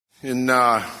And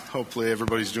hopefully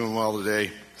everybody's doing well today.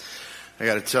 I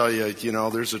got to tell you,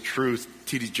 there's a truth.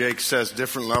 T.D. Jakes says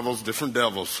different levels, different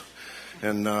devils.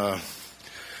 And I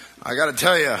got to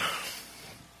tell you,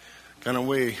 kind of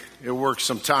way it works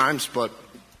sometimes, but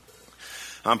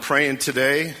I'm praying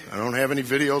today. I don't have any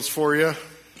videos for you.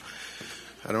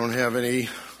 I got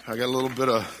a little bit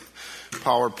of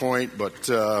PowerPoint, but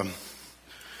to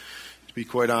be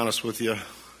quite honest with you,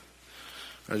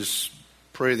 I just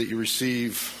pray that you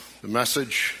receive the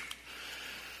message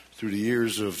through the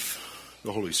ears of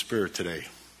the Holy Spirit today.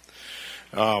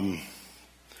 A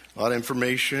lot of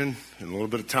information in a little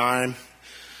bit of time.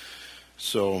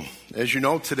 So, as you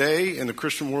know, today in the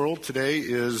Christian world, today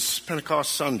is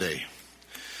Pentecost Sunday,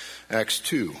 Acts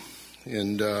 2.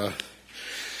 And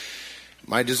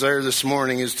my desire this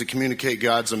morning is to communicate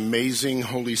God's amazing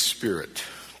Holy Spirit,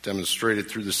 demonstrated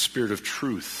through the Spirit of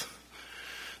truth.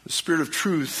 The Spirit of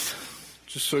truth,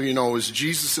 just so you know, is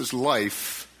Jesus'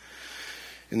 life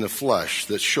in the flesh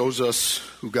that shows us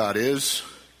who God is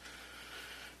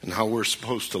and how we're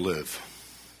supposed to live.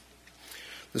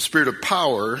 The Spirit of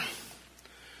power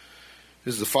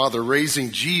is the Father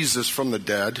raising Jesus from the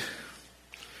dead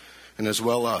and as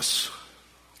well us.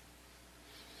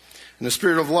 And the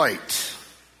Spirit of light,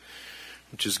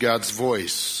 which is God's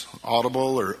voice,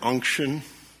 audible or unction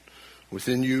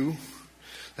within you,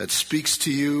 that speaks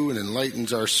to you and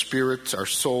enlightens our spirits, our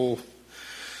soul.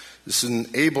 This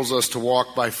enables us to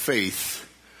walk by faith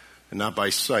and not by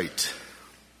sight.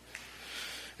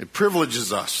 It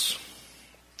privileges us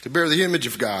to bear the image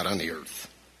of God on the earth.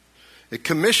 It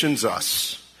commissions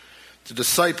us to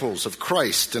disciples of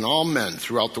Christ and all men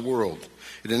throughout the world.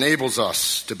 It enables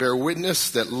us to bear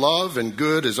witness that love and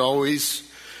good is always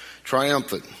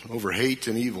triumphant over hate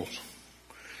and evil.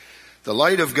 The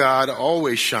light of God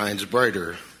always shines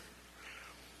brighter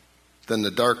than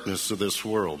the darkness of this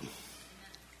world.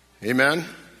 Amen?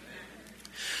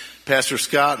 Pastor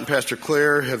Scott and Pastor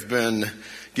Claire have been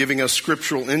giving us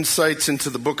scriptural insights into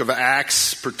the book of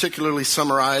Acts, particularly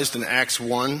summarized in Acts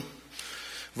 1,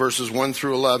 verses 1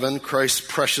 through 11, Christ's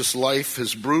precious life,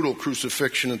 his brutal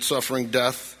crucifixion and suffering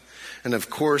death, and of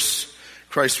course,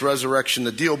 Christ's resurrection,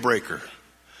 the deal breaker.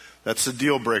 That's the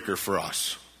deal breaker for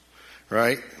us,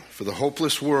 right? For the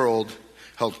hopeless world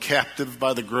held captive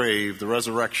by the grave, the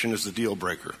resurrection is the deal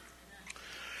breaker.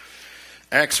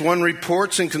 Acts 1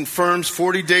 reports and confirms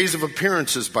 40 days of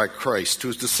appearances by Christ to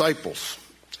his disciples,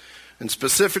 and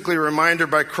specifically a reminder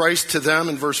by Christ to them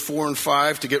in verse 4 and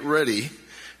 5 to get ready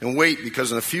and wait,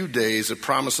 because in a few days the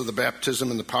promise of the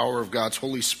baptism and the power of God's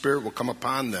Holy Spirit will come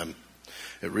upon them.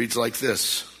 It reads like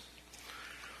this.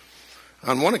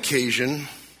 On one occasion,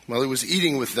 while he was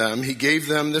eating with them, he gave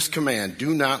them this command: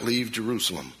 do not leave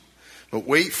Jerusalem, but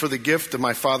wait for the gift that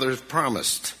my Father has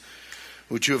promised,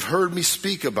 which you have heard me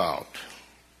speak about.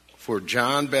 For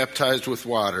John baptized with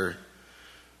water,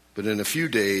 but in a few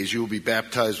days you will be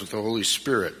baptized with the Holy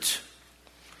Spirit.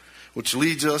 Which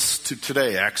leads us to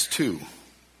today, Acts 2,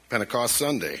 Pentecost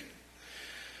Sunday.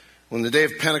 When the day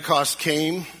of Pentecost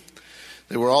came,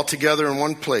 they were all together in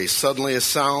one place. Suddenly a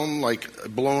sound like a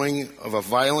blowing of a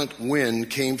violent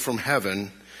wind came from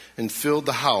heaven and filled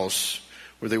the house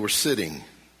where they were sitting.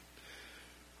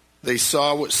 They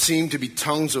saw what seemed to be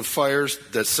tongues of fires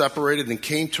that separated and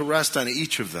came to rest on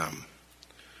each of them.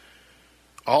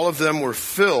 All of them were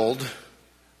filled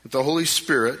with the Holy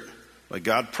Spirit, like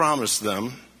God promised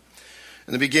them,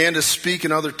 and they began to speak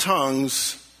in other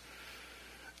tongues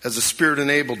as the Spirit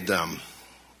enabled them.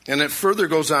 And it further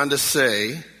goes on to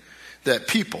say that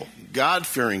people,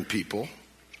 God-fearing people,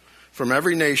 from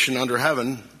every nation under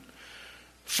heaven,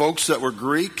 folks that were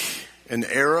Greek and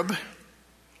Arab,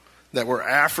 that were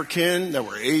African, that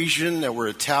were Asian, that were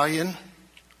Italian,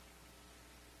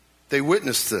 they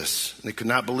witnessed this. And they could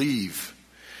not believe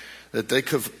that they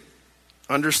could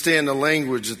understand the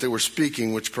language that they were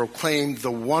speaking, which proclaimed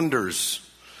the wonders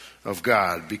of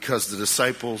God, because the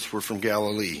disciples were from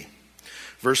Galilee.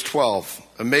 Verse 12,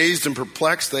 amazed and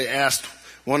perplexed, they asked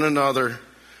one another,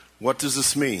 what does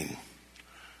this mean?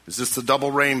 Is this the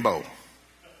double rainbow?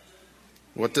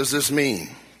 What does this mean?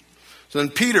 So then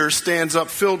Peter stands up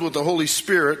filled with the Holy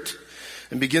Spirit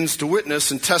and begins to witness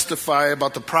and testify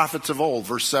about the prophets of old,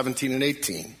 verse 17 and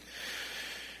 18.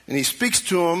 And he speaks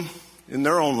to them in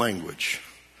their own language.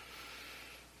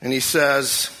 And he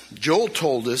says, Joel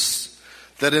told us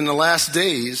that in the last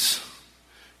days,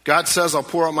 God says, I'll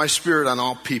pour out my Spirit on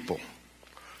all people.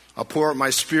 I'll pour out my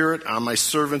Spirit on my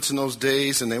servants in those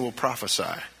days, and they will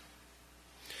prophesy.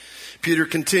 Peter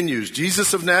continues,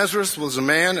 Jesus of Nazareth was a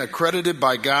man accredited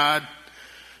by God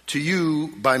to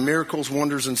you by miracles,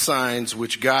 wonders, and signs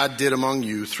which God did among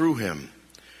you through him.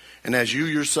 And as you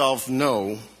yourself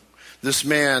know, This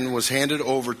man was handed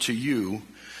over to you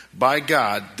by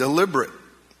God's deliberate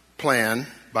plan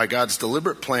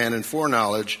and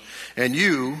foreknowledge, and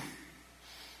you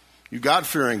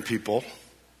God-fearing people,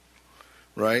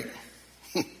 right,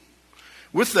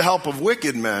 with the help of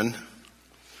wicked men,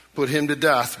 put him to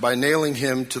death by nailing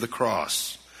him to the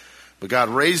cross. But God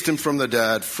raised him from the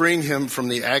dead, freeing him from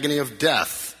the agony of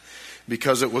death,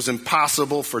 because it was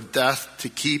impossible for death to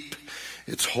keep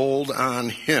its hold on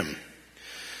him.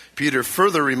 Peter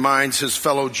further reminds his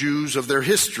fellow Jews of their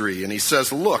history, and he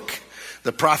says, look,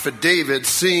 the prophet David,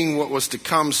 seeing what was to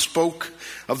come, spoke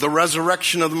of the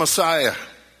resurrection of the Messiah,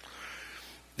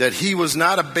 that he was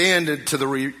not abandoned to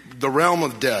the realm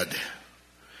of dead,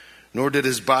 nor did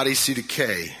his body see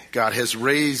decay. God has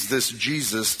raised this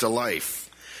Jesus to life,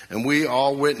 and we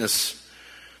all witness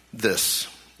this.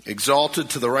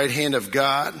 Exalted to the right hand of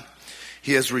God,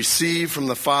 he has received from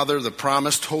the Father the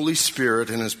promised Holy Spirit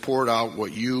and has poured out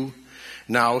what you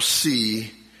now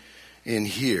see and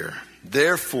hear.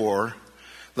 Therefore,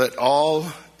 let all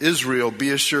Israel be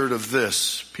assured of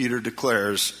this, Peter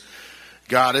declares,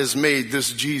 God has made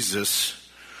this Jesus,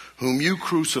 whom you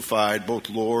crucified, both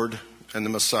Lord and the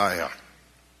Messiah.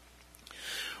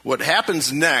 What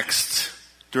happens next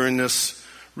during this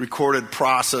recorded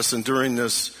process and during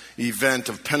this event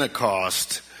of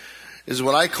Pentecost is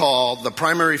what I call the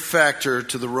primary factor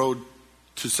to the road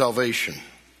to salvation.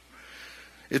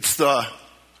 It's the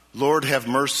Lord have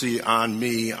mercy on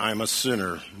me, I'm a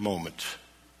sinner moment.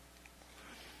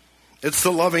 It's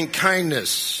the loving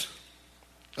kindness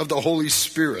of the Holy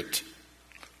Spirit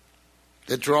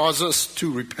that draws us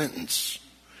to repentance.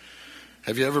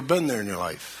 Have you ever been there in your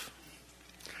life?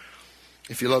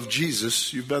 If you love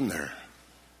Jesus, you've been there.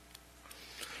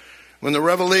 When the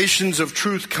revelations of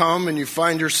truth come and you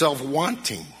find yourself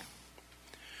wanting,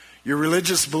 your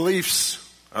religious beliefs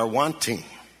are wanting,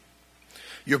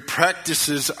 your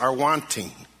practices are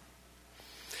wanting,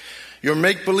 your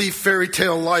make-believe fairy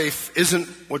tale life isn't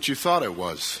what you thought it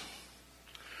was.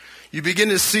 You begin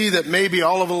to see that maybe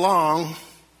all of along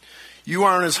you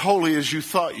aren't as holy as you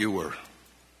thought you were.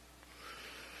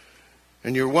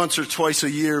 And your once or twice a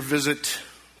year visit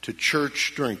to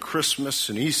church during Christmas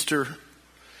and Easter,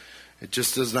 it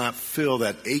just does not fill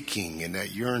that aching and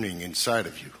that yearning inside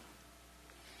of you.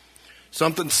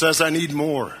 Something says, I need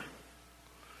more.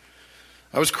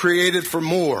 I was created for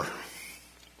more.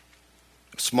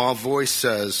 A small voice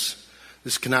says,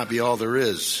 this cannot be all there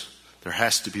is. There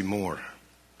has to be more.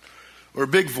 Or a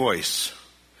big voice.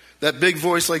 That big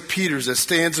voice like Peter's that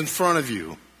stands in front of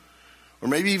you. Or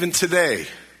maybe even today,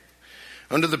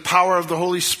 under the power of the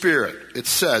Holy Spirit, it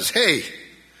says, hey,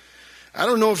 I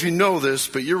don't know if you know this,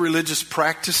 but your religious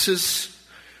practices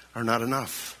are not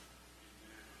enough.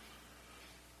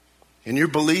 And your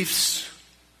beliefs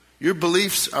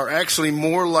are actually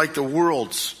more like the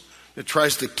world's that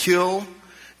tries to kill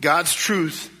God's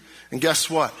truth. And guess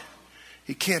what?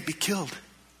 He can't be killed.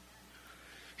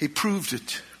 He proved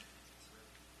it.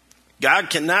 God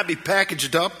cannot be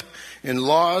packaged up in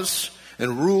laws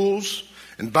and rules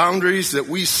and boundaries that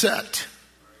we set.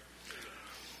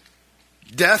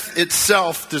 Death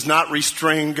itself does not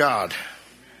restrain God.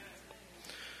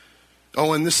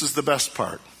 Oh, and this is the best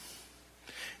part.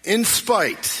 In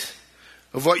spite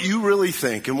of what you really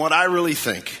think and what I really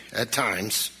think at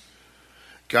times,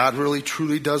 God really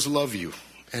truly does love you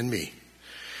and me.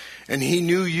 And he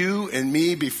knew you and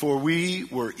me before we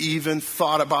were even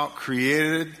thought about,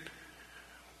 created,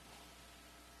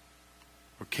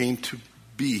 or came to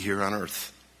be here on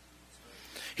earth.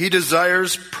 He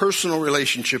desires personal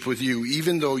relationship with you,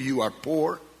 even though you are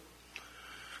poor,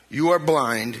 you are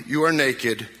blind, you are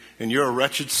naked, and you're a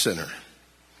wretched sinner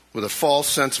with a false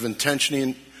sense of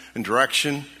intention and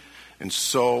direction, and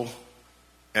so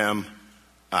am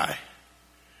I.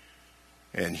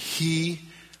 And he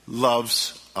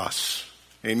loves us.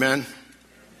 Amen.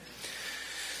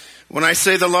 When I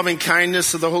say the loving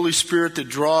kindness of the Holy Spirit that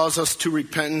draws us to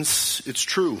repentance, it's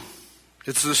true.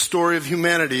 It's the story of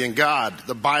humanity and God,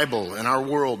 the Bible and our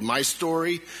world, my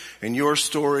story and your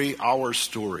story, our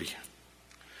story.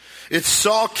 It's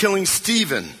Saul killing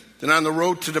Stephen, and on the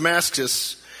road to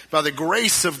Damascus, by the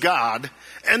grace of God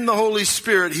and the Holy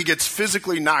Spirit, he gets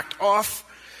physically knocked off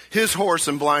his horse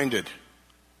and blinded.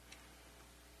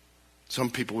 Some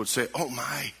people would say, oh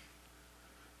my,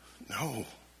 no.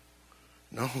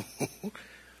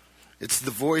 It's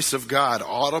the voice of God,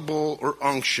 audible or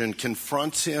unction,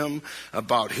 confronts him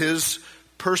about his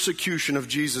persecution of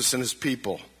Jesus and his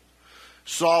people.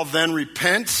 Saul then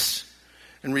repents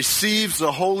and receives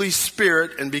the Holy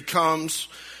Spirit and becomes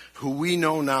who we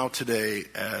know now today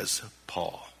as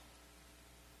Paul.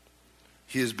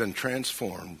 He has been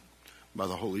transformed by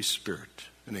the Holy Spirit.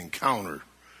 An encounter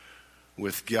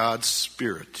with God's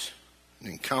Spirit. An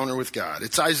encounter with God.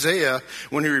 It's Isaiah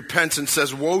when he repents and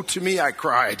says, "Woe to me, I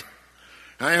cried.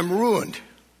 I am ruined.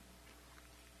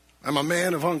 I'm a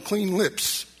man of unclean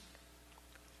lips,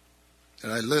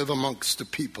 and I live amongst the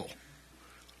people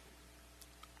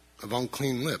of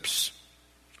unclean lips.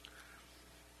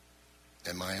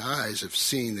 And my eyes have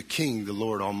seen the King, the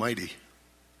Lord Almighty."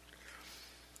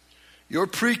 Your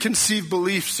preconceived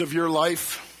beliefs of your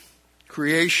life,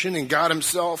 creation, and God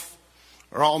himself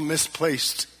are all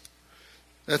misplaced.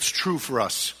 That's true for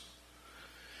us.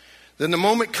 Then the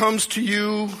moment comes to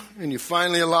you and you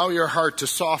finally allow your heart to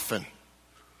soften.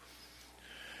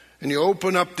 And you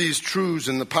open up these truths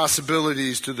and the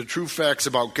possibilities to the true facts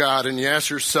about God, and you ask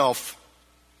yourself,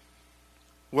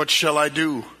 what shall I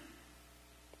do?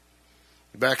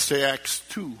 Back to Acts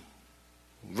 2,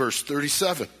 verse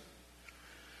 37.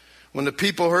 When the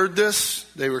people heard this,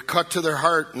 they were cut to their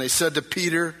heart, and they said to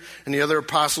Peter and the other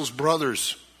apostles,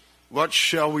 "Brothers, what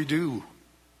shall we do?"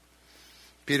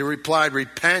 Peter replied,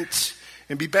 "Repent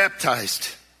and be baptized,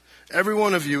 every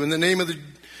one of you, in the name of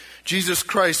Jesus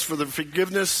Christ for the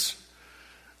forgiveness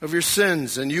of your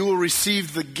sins, and you will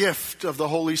receive the gift of the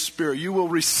Holy Spirit." You will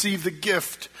receive the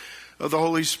gift of the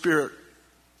Holy Spirit.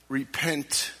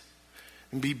 Repent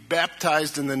and be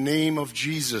baptized in the name of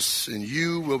Jesus, and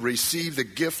you will receive the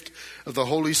gift of the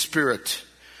Holy Spirit.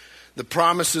 The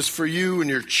promise is for you and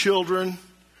your children.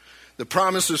 The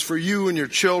promise is for you and your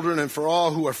children, and for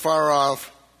all who are far off,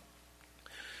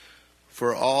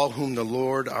 for all whom the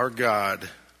Lord our God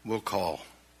will call.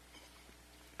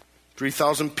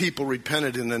 3,000 people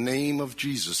repented in the name of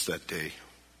Jesus that day.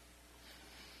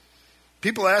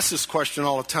 People ask this question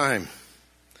all the time.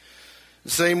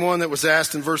 The same one that was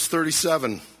asked in verse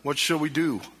 37. What shall we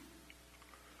do?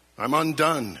 I'm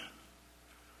undone.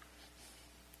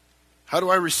 How do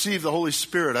I receive the Holy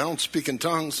Spirit? I don't speak in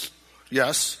tongues.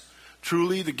 Yes,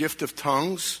 truly the gift of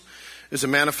tongues is a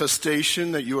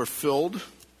manifestation that you are filled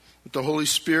with the Holy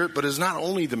Spirit, but it's not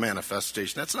only the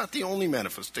manifestation. That's not the only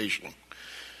manifestation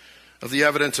of the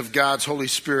evidence of God's Holy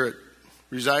Spirit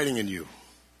residing in you.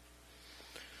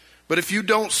 But if you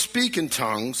don't speak in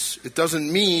tongues, it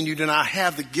doesn't mean you do not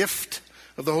have the gift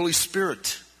of the Holy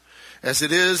Spirit. As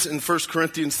it is in 1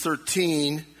 Corinthians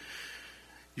 13,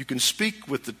 you can speak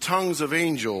with the tongues of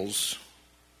angels,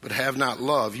 but have not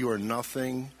love. You are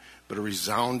nothing but a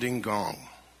resounding gong.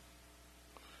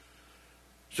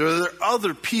 So there are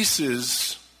other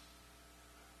pieces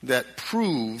that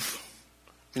prove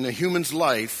in a human's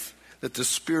life that the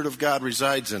Spirit of God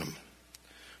resides in him.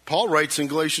 Paul writes in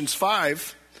Galatians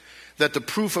 5 that the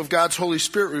proof of God's Holy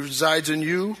Spirit resides in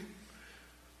you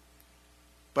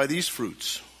by these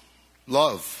fruits: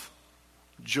 love,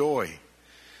 joy,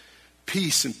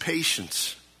 peace and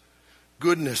patience,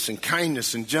 goodness and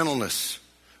kindness and gentleness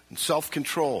and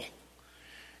self-control.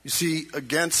 You see,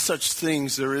 against such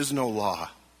things there is no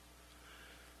law.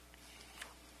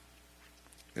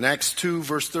 In Acts 2,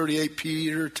 verse 38,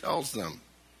 Peter tells them,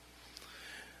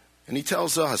 and he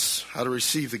tells us how to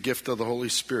receive the gift of the Holy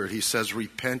Spirit. He says,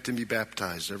 "Repent and be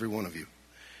baptized, every one of you,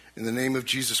 in the name of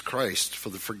Jesus Christ for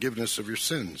the forgiveness of your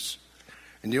sins.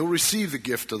 And you'll receive the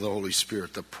gift of the Holy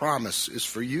Spirit. The promise is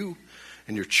for you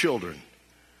and your children."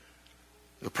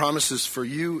 The promise is for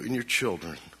you and your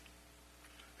children,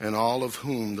 and all of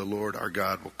whom the Lord our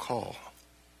God will call.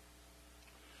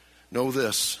 Know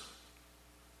this,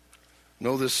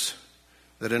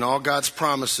 that in all God's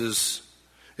promises,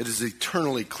 it is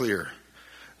eternally clear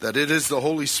that it is the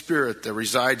Holy Spirit that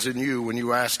resides in you when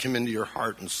you ask him into your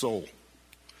heart and soul.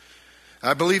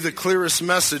 I believe the clearest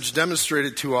message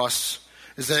demonstrated to us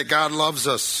is that God loves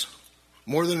us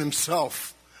more than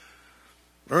himself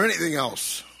or anything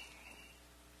else.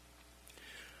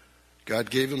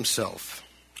 God gave himself,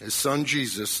 his son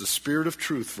Jesus, the Spirit of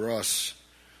truth for us,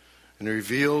 and he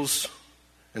reveals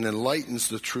and enlightens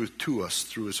the truth to us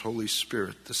through his Holy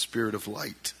Spirit, the Spirit of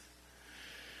light.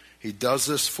 He does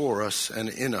this for us and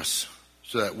in us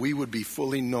so that we would be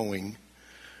fully knowing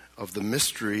of the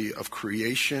mystery of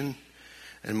creation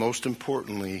and, most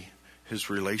importantly, his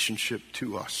relationship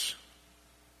to us.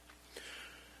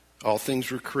 All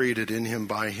things were created in him,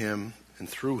 by him, and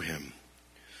through him.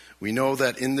 We know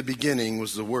that in the beginning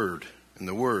was the Word, and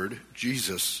the Word,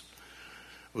 Jesus,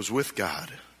 was with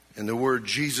God, and the Word,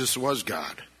 Jesus, was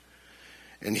God.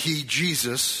 And he,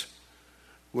 Jesus,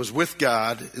 was with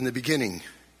God in the beginning.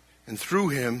 And through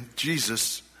him,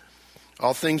 Jesus,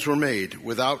 all things were made.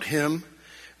 Without him,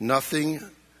 nothing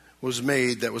was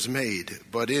made that was made.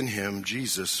 But in him,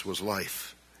 Jesus, was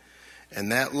life.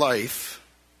 And that life,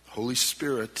 Holy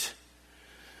Spirit,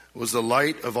 was the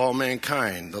light of all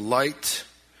mankind. The light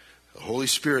The Holy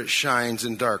Spirit shines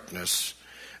in darkness,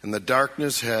 and the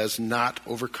darkness has not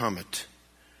overcome it.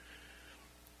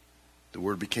 The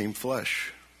Word became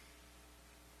flesh.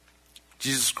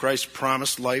 Jesus Christ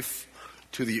promised life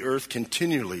to the earth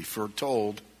continually,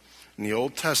 foretold in the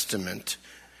Old Testament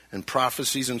and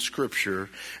prophecies in Scripture,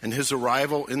 and his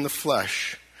arrival in the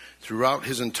flesh throughout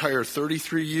his entire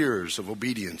 33 years of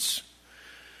obedience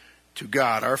to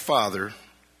God, our Father,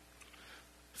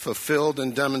 fulfilled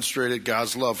and demonstrated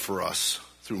God's love for us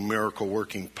through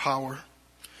miracle-working power,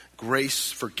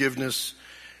 grace, forgiveness,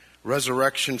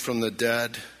 resurrection from the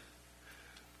dead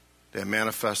that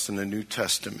manifests in the New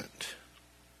Testament.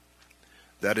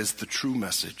 That is the true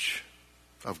message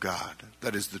of God.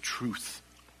 That is the truth.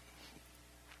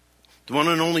 The one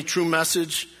and only true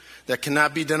message that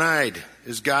cannot be denied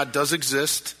is God does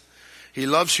exist. He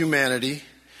loves humanity,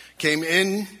 came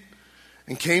in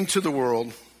and came to the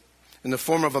world in the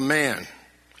form of a man.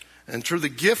 And through the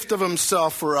gift of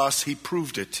himself for us, he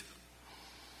proved it.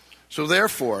 So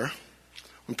therefore,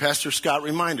 when Pastor Scott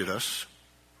reminded us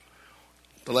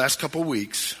the last couple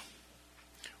weeks,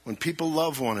 when people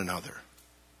love one another,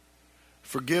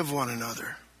 forgive one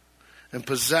another, and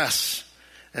possess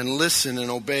and listen and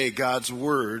obey God's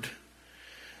word,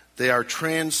 they are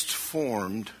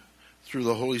transformed through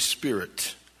the Holy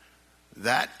Spirit.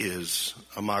 That is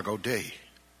Imago Dei.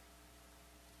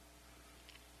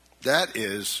 That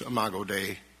is Imago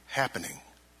Dei happening.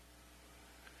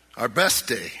 Our best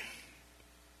day.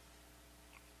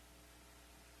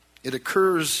 It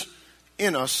occurs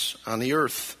in us on the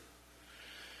earth.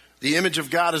 The image of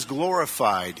God is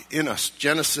glorified in us.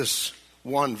 Genesis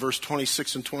 1, verse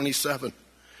 26 and 27.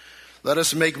 Let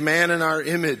us make man in our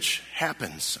image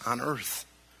happens on earth.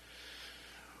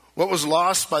 What was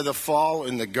lost by the fall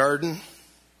in the garden,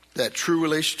 that true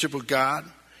relationship with God,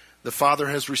 the Father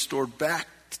has restored back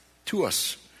to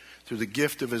us through the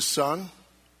gift of his Son,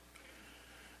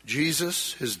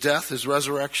 Jesus, his death, his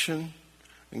resurrection,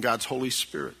 and God's Holy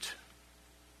Spirit.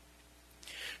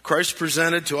 Christ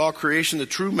presented to all creation the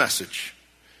true message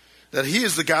that he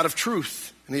is the God of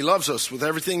truth and he loves us with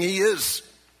everything he is.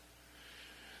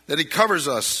 That he covers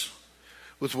us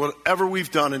with whatever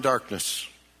we've done in darkness.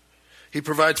 He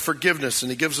provides forgiveness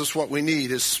and he gives us what we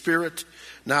need, his Spirit,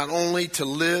 not only to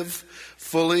live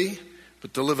fully,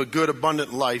 but to live a good,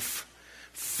 abundant life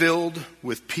filled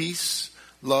with peace,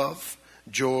 love,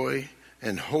 joy,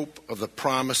 and hope of the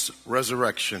promised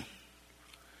resurrection.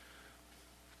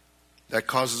 That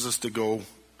causes us to go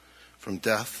from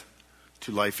death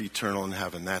to life eternal in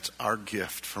heaven. That's our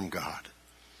gift from God.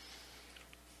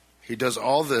 He does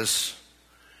all this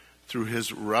through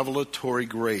his revelatory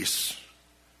grace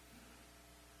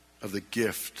of the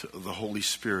gift of the Holy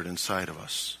Spirit inside of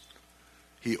us.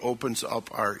 He opens up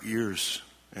our ears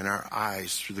and our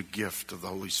eyes through the gift of the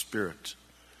Holy Spirit.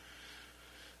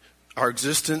 Our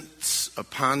existence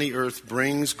upon the earth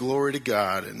brings glory to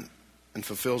God and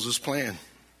fulfills his plan.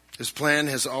 His plan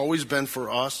has always been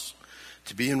for us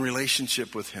to be in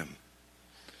relationship with him.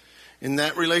 In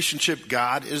that relationship,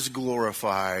 God is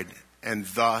glorified, and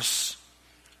thus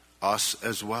us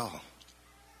as well.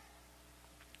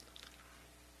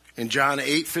 In John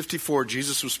 8:54,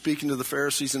 Jesus was speaking to the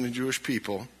Pharisees and the Jewish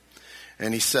people,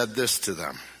 and he said this to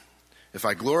them: "If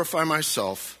I glorify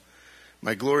myself,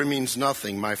 my glory means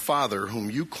nothing. My Father, whom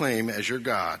you claim as your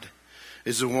God,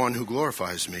 is the one who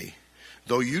glorifies me.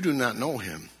 Though you do not know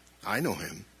him, I know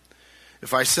him.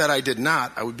 If I said I did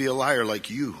not, I would be a liar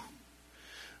like you.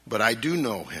 But I do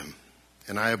know him,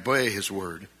 and I obey his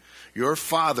word. Your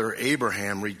father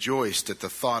Abraham rejoiced at the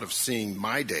thought of seeing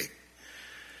my day.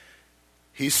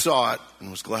 He saw it and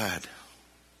was glad."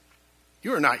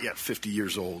 "You are not yet 50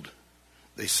 years old,"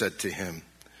 they said to him.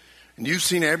 "And you've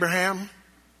seen Abraham?"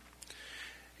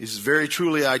 He says, "Very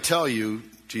truly I tell you,"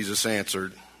 Jesus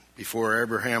answered, "before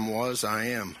Abraham was, I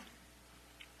am."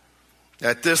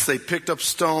 At this they picked up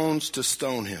stones to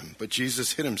stone him, but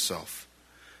Jesus hid himself,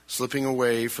 slipping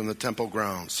away from the temple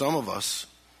ground. Some of us,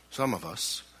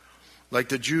 like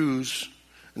the Jews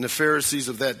and the Pharisees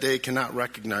of that day, cannot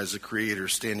recognize the Creator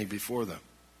standing before them.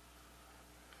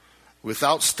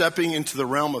 Without stepping into the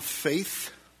realm of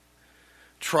faith,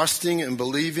 trusting and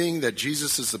believing that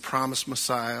Jesus is the promised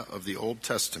Messiah of the Old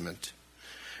Testament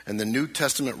and the New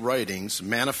Testament writings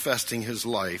manifesting his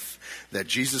life, that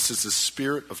Jesus is the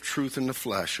Spirit of truth in the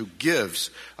flesh who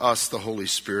gives us the Holy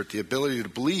Spirit, the ability to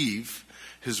believe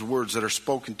his words that are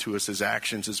spoken to us, his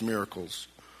actions, his miracles.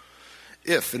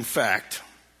 If, in fact,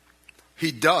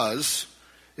 he does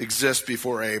exist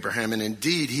before Abraham, and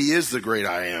indeed he is the great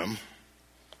I am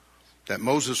that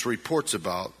Moses reports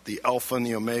about, the Alpha and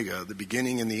the Omega, the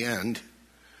beginning and the end,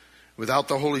 Without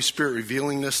the Holy Spirit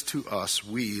revealing this to us,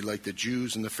 we, like the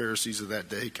Jews and the Pharisees of that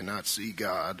day, cannot see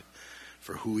God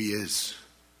for who he is.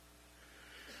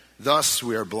 Thus,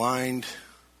 we are blind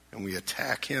and we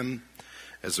attack him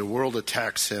as the world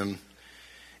attacks him,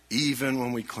 even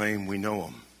when we claim we know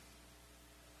him.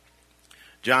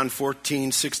 John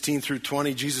 14:16 through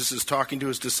 20, Jesus is talking to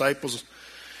his disciples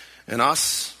and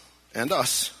us. And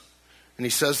he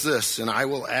says this, and I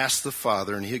will ask the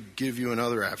Father, and he'll give you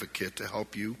another advocate to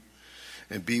help you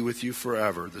and be with you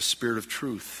forever, the Spirit of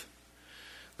truth.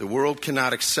 The world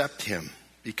cannot accept him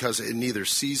because it neither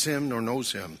sees him nor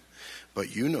knows him,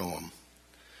 but you know him.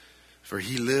 For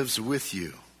he lives with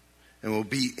you and will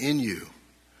be in you.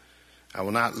 I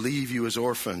will not leave you as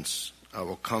orphans. I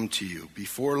will come to you.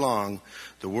 Before long,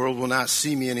 the world will not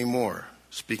see me anymore,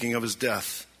 speaking of his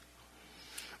death.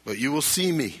 But you will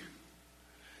see me.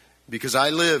 Because I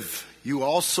live, you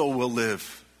also will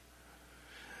live.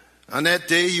 On that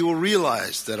day you will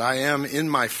realize that I am in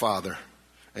my Father,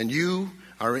 and you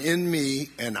are in me,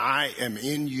 and I am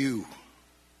in you.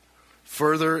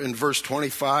 Further, in verse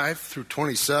 25 through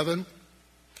 27,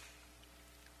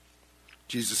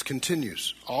 Jesus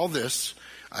continues, all this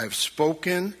I have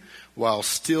spoken while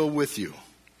still with you.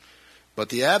 But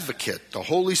the advocate, the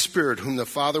Holy Spirit, whom the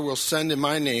Father will send in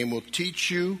my name, will teach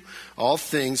you all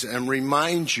things and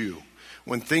remind you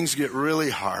when things get really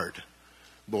hard,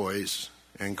 boys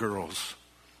and girls.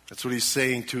 That's what he's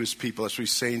saying to his people. That's what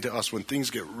he's saying to us when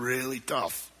things get really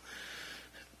tough.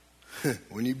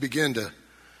 When you begin to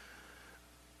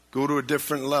go to a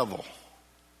different level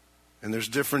and there's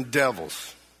different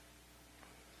devils,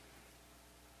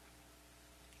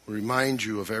 remind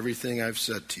you of everything I've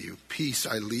said to you. Peace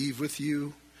I leave with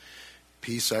you,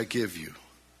 peace I give you.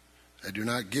 I do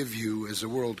not give you as the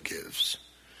world gives.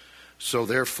 So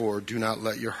therefore, do not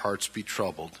let your hearts be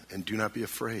troubled, and do not be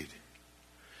afraid.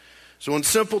 So in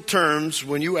simple terms,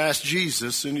 when you ask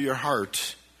Jesus into your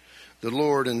heart, the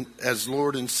Lord and as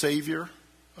Lord and Savior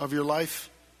of your life,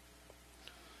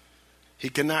 he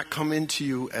cannot come into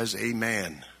you as a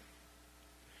man,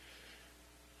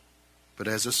 but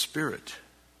as a spirit.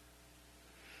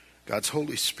 God's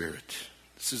Holy Spirit.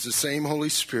 This is the same Holy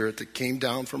Spirit that came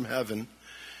down from heaven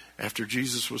after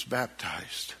Jesus was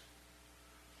baptized.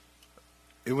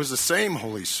 It was the same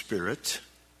Holy Spirit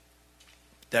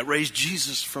that raised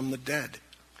Jesus from the dead.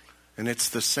 And it's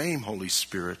the same Holy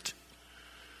Spirit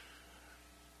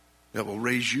that will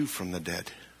raise you from the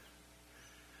dead.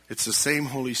 It's the same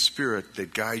Holy Spirit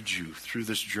that guides you through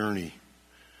this journey,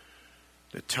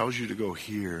 that tells you to go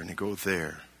here and to go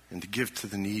there and to give to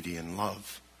the needy and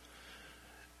love,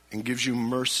 and gives you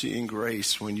mercy and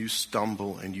grace when you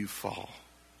stumble and you fall.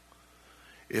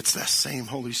 It's that same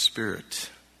Holy Spirit,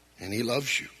 and he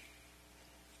loves you.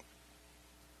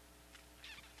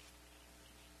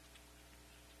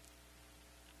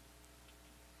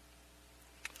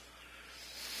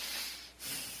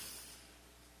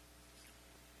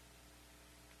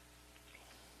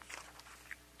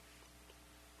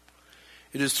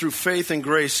 It is through faith and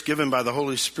grace given by the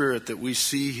Holy Spirit that we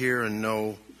see, hear, and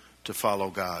know to follow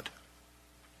God.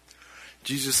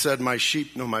 Jesus said, my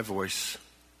sheep know my voice,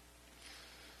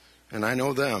 and I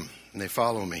know them, and they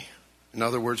follow me. In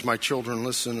other words, my children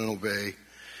listen and obey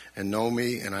and know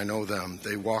me, and I know them.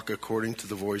 They walk according to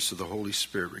the voice of the Holy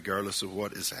Spirit, regardless of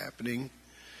what is happening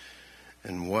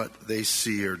and what they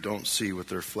see or don't see with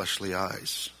their fleshly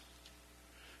eyes.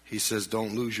 He says,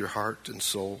 don't lose your heart and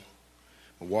soul.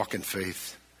 Walk in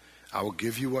faith. I will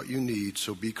give you what you need,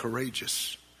 so be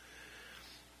courageous.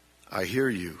 I hear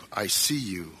you. I see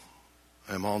you.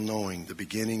 I'm all-knowing, the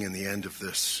beginning and the end of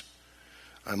this.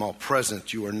 I'm all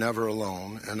present. You are never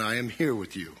alone, and I am here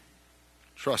with you.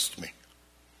 Trust me.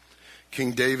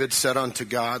 King David said unto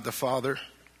God the Father,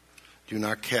 do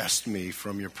not cast me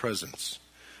from your presence,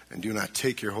 and do not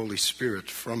take your Holy Spirit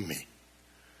from me.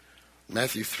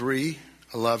 Matthew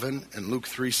 3:11 and Luke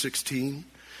 3:16.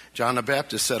 John the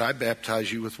Baptist said, I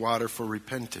baptize you with water for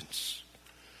repentance.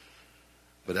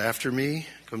 But after me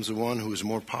comes the one who is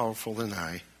more powerful than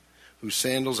I, whose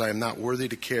sandals I am not worthy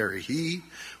to carry. He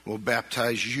will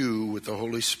baptize you with the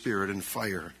Holy Spirit and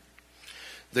fire.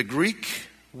 The Greek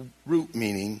root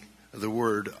meaning of the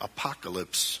word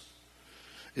apocalypse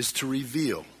is to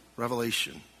reveal,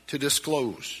 revelation, to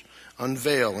disclose,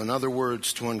 unveil, in other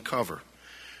words, to uncover.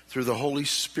 Through the Holy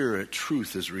Spirit,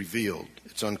 truth is revealed.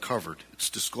 It's uncovered. It's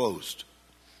disclosed.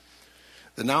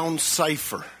 The noun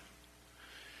cipher.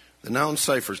 The noun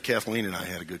cipher, Kathleen and I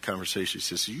had a good conversation.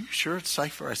 She says, are you sure it's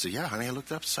cipher? I said, yeah, honey, I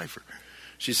looked up cipher.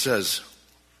 She says,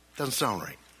 doesn't sound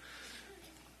right.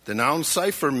 The noun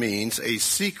cipher means a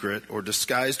secret or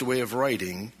disguised way of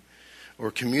writing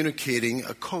or communicating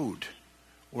a code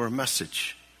or a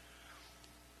message.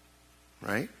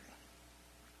 Right?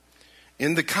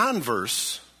 In the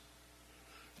converse,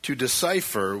 to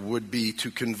decipher would be to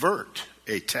convert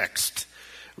a text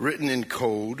written in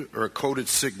code or a coded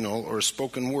signal or a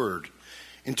spoken word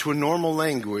into a normal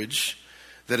language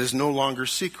that is no longer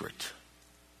secret.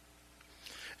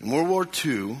 In World War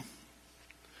II,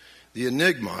 the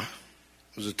Enigma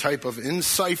was a type of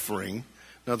enciphering.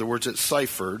 In other words, it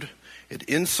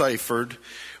enciphered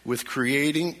with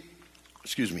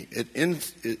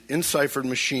enciphered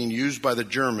machine used by the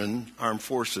German armed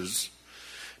forces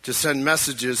to send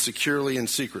messages securely and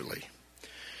secretly.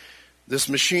 This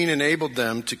machine enabled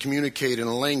them to communicate in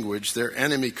a language their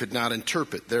enemy could not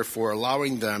interpret, therefore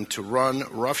allowing them to run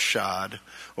roughshod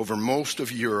over most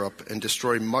of Europe and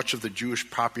destroy much of the Jewish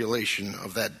population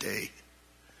of that day.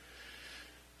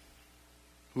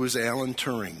 Who is Alan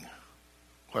Turing? ?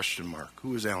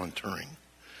 Who is Alan Turing?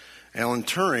 Alan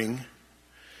Turing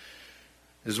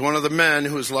is one of the men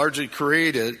who is largely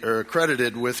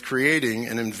credited with creating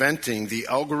and inventing the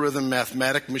algorithm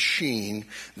mathematic machine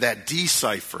that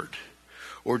deciphered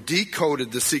or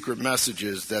decoded the secret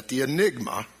messages that the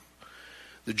Enigma,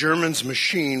 the Germans'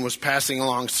 machine, was passing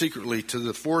along secretly to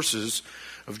the forces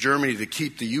of Germany to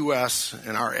keep the U.S.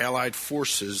 and our allied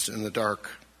forces in the dark.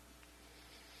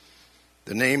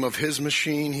 The name of his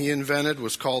machine he invented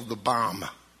was called the bomb.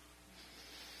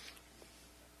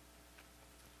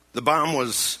 The bomb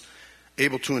was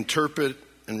able to interpret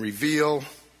and reveal,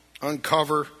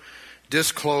 uncover,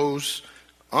 disclose,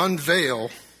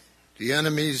 unveil the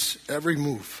enemy's every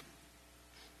move.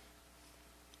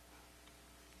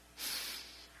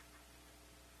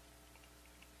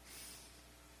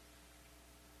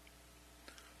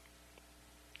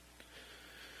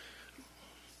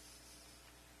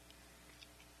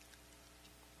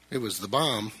 It was the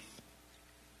bomb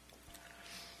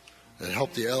that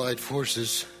helped the Allied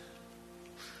forces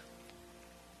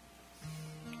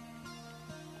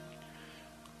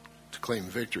to claim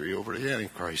victory over the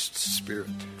Antichrist's spirit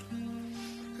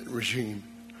and regime.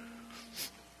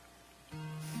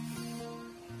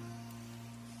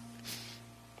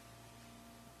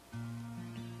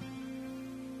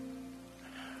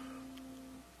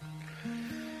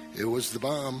 It was the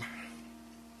bomb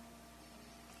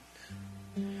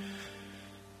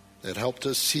that helped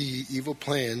us see evil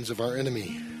plans of our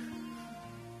enemy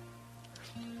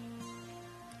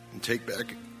and take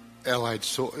back Allied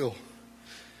soil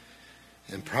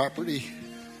and property,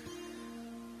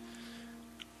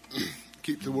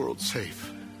 keep the world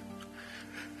safe.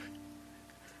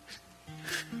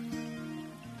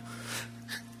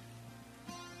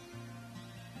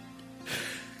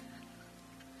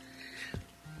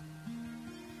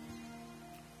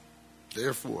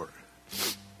 Therefore,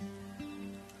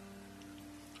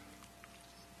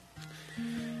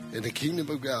 in the kingdom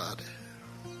of God,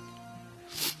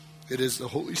 it is the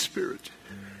Holy Spirit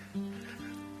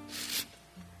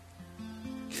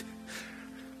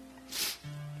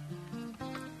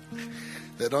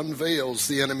that unveils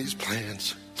the enemy's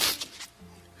plans.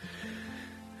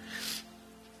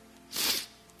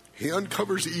 He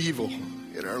uncovers evil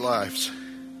in our lives.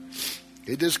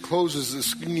 He discloses the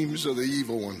schemes of the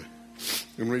evil one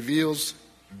and reveals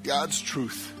God's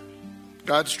truth.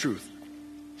 God's truth.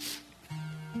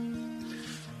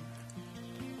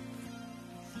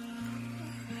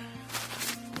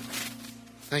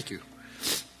 Thank you.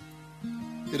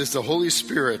 It is the Holy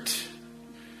Spirit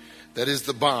that is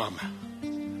the bomb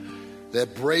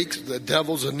that breaks the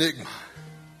devil's enigma,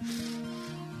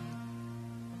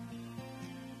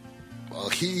 while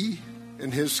he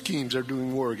and his schemes are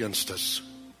doing war against us.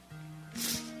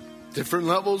 Different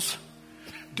levels,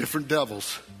 different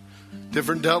devils.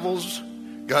 Different devils,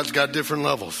 God's got different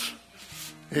levels.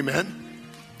 Amen?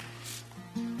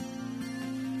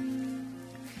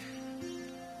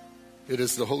 It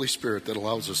is the Holy Spirit that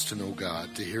allows us to know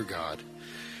God, to hear God,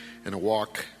 and to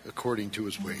walk according to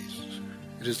his ways.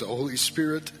 It is the Holy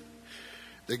Spirit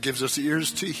that gives us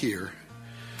ears to hear,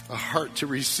 a heart to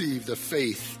receive, the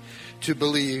faith to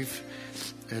believe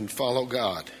and follow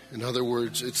God. In other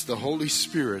words, it's the Holy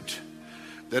Spirit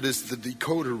that is the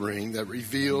decoder ring that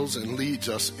reveals and leads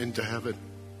us into heaven.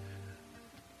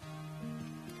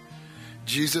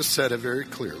 Jesus said it very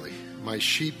clearly, "My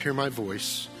sheep hear my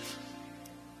voice.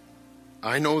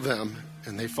 I know them,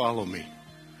 and they follow me."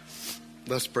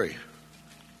 Let's pray.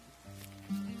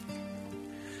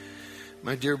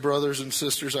 My dear brothers and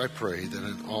sisters, I pray that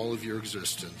in all of your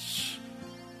existence,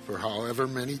 for however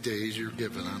many days you're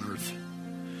given on earth,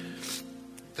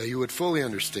 that you would fully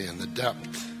understand the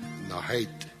depth and the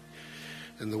height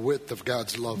and the width of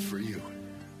God's love for you.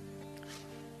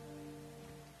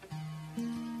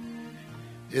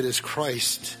 It is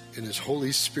Christ and his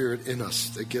Holy Spirit in us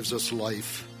that gives us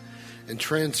life and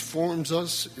transforms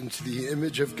us into the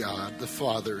image of God the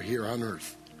Father here on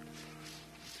earth.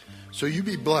 So you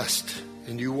be blessed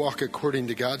and you walk according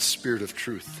to God's Spirit of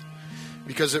truth,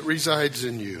 because it resides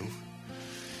in you,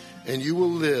 and you will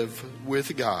live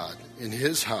with God in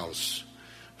his house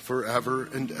forever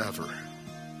and ever.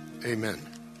 Amen.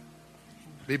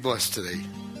 Be blessed today.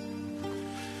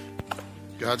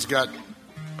 God's got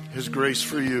his grace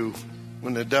for you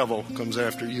when the devil comes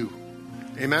after you.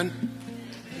 Amen?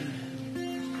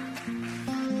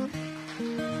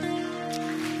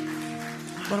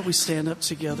 Why don't we stand up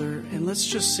together and let's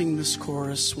just sing this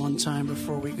chorus one time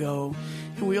before we go.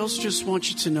 And we also just want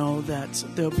you to know that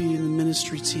there'll be the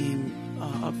ministry team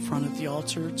up front at the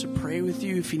altar to pray with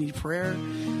you if you need prayer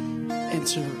and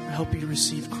to help you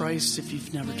receive Christ if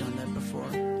you've never done that before.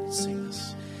 Let's sing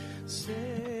this.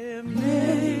 Say,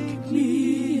 make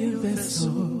me a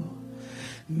vessel,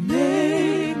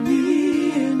 make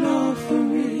me an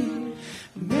offering,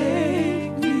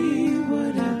 make me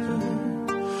whatever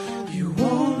you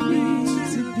want me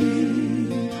to be.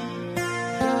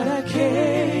 God, I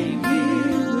came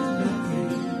here with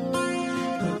nothing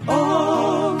but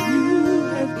all you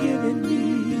have given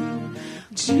me.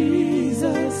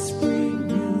 Jesus, bring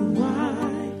new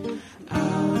wine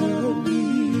out of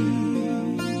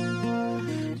me.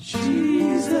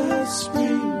 Jesus,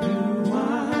 bring new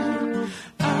wine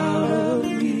out of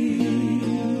me.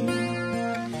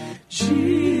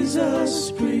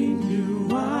 Jesus, bring new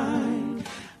wine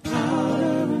out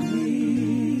of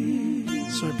me.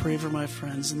 So I pray for my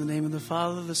friends in the name of the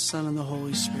Father, the Son, and the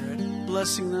Holy Spirit,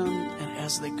 blessing them and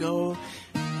as they go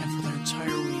and for their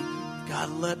entire week. God,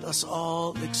 let us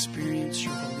all experience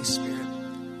your Holy Spirit.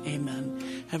 Amen.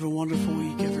 Have a wonderful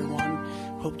week, everyone.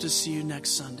 Hope to see you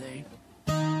next Sunday.